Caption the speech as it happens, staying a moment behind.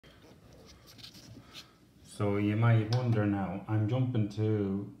So you might wonder now, I'm jumping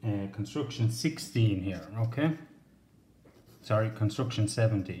to construction 16 here, okay? Sorry, construction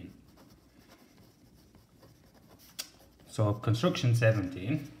 17. So construction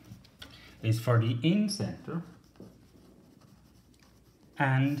 17 is for the in-center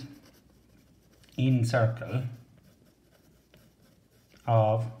and in-circle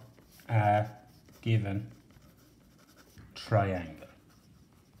of a given triangle.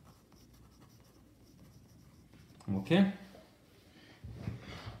 Okay?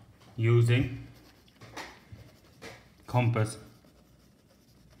 Using compass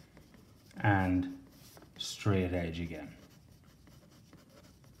and straight edge again.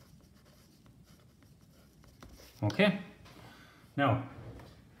 Okay? Now,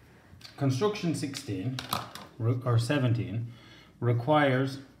 construction 16 or 17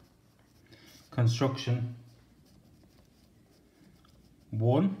 requires construction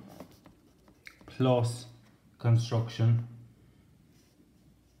 1 plus construction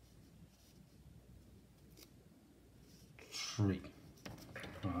 3.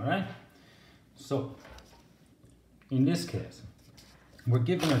 Alright, so in this case we're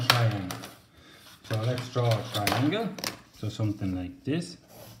given a triangle, so let's draw a triangle. So something like this.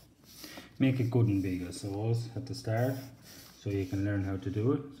 Make it good and big, I suppose, at the start, so you can learn how to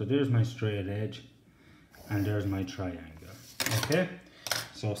do it. So there's my straight edge and there's my triangle. Okay,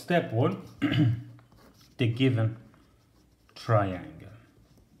 so step 1, the given triangle.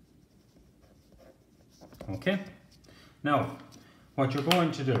 Okay, now what you're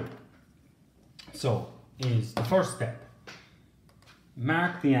going to do, so is the first step,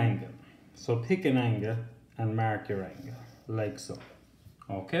 mark the angle. So pick an angle and mark your angle, like so.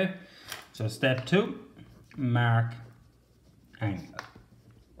 Okay, so step 2, mark angle.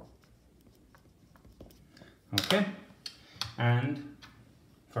 Okay, and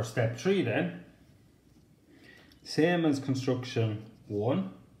for step 3 then, same as construction 1,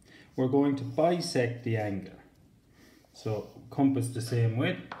 we're going to bisect the angle. So compass the same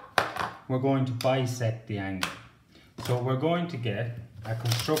width, we're going to bisect the angle. So we're going to get a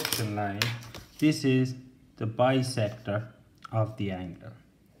construction line. This is the bisector of the angle,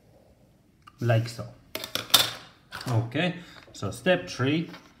 like so. Okay, so step 3,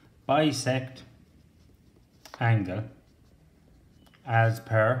 bisect angle as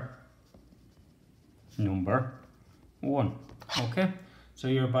per number 1. Okay, so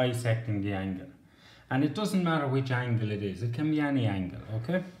you're bisecting the angle, and it doesn't matter which angle it is, it can be any angle.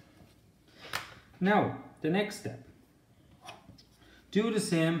 Okay, now the next step, do the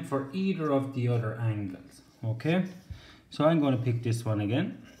same for either of the other angles. Okay, so I'm going to pick this one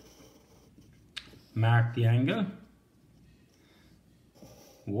again, mark the angle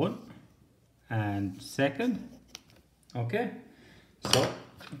 1 and 2nd. Okay, so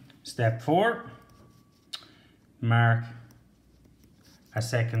step 4, mark a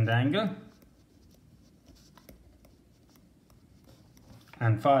 2nd angle,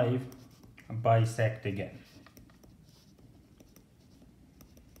 and 5, bisect again.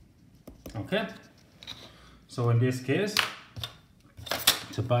 Okay, so in this case,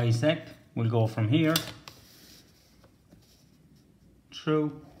 to bisect, we'll go from here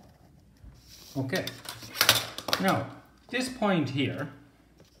through. Okay, now this point here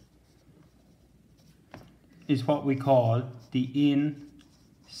is what we call the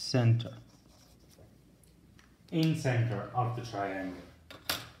in-center of the triangle.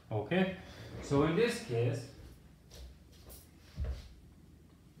 Okay, so in this case,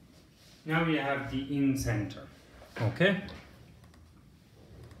 now we have the in-center. Okay,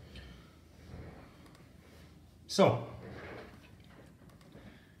 so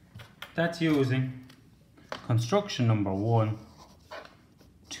that's using construction number 1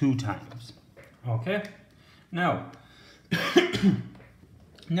 2 times. Okay, now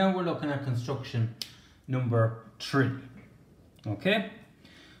now we're looking at construction number 3. Okay,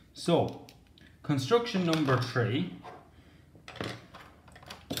 so construction number 3,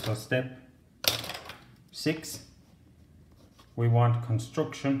 so step 6, we want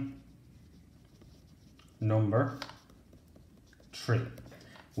construction number 3.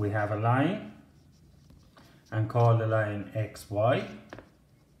 We have a line and call the line XY.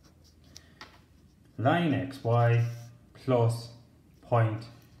 Line XY plus point,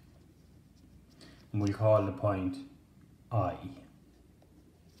 and we'll call the point I.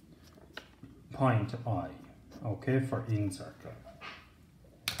 Point I, okay, for in-circle.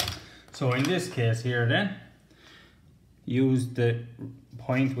 So in this case here then, use the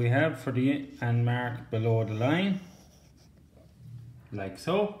point we have for the and mark below the line, like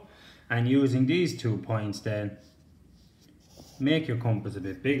so. And using these 2 points then, make your compass a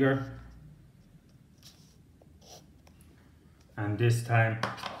bit bigger and this time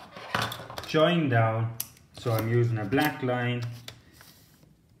join down. So I'm using a black line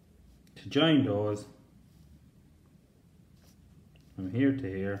to join those from here to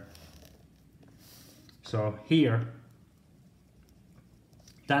here. So here,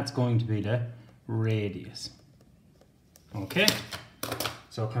 that's going to be the radius. Okay,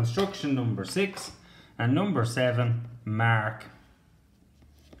 so construction number 6 and number 7 mark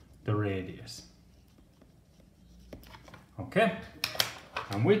the radius. Okay,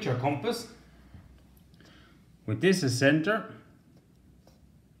 and with your compass, with this as center,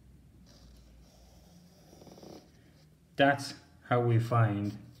 that's how we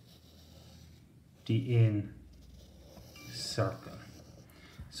find the incircle.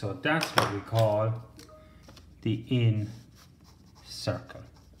 So that's what we call the incircle.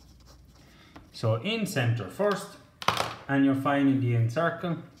 So in center first, and you're finding the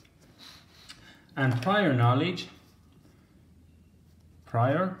incircle. And prior knowledge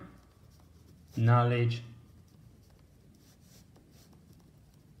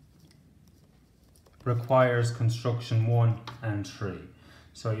requires construction 1 and 3.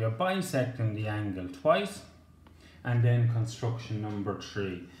 So you're bisecting the angle twice, and then construction number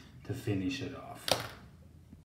 3 to finish it off.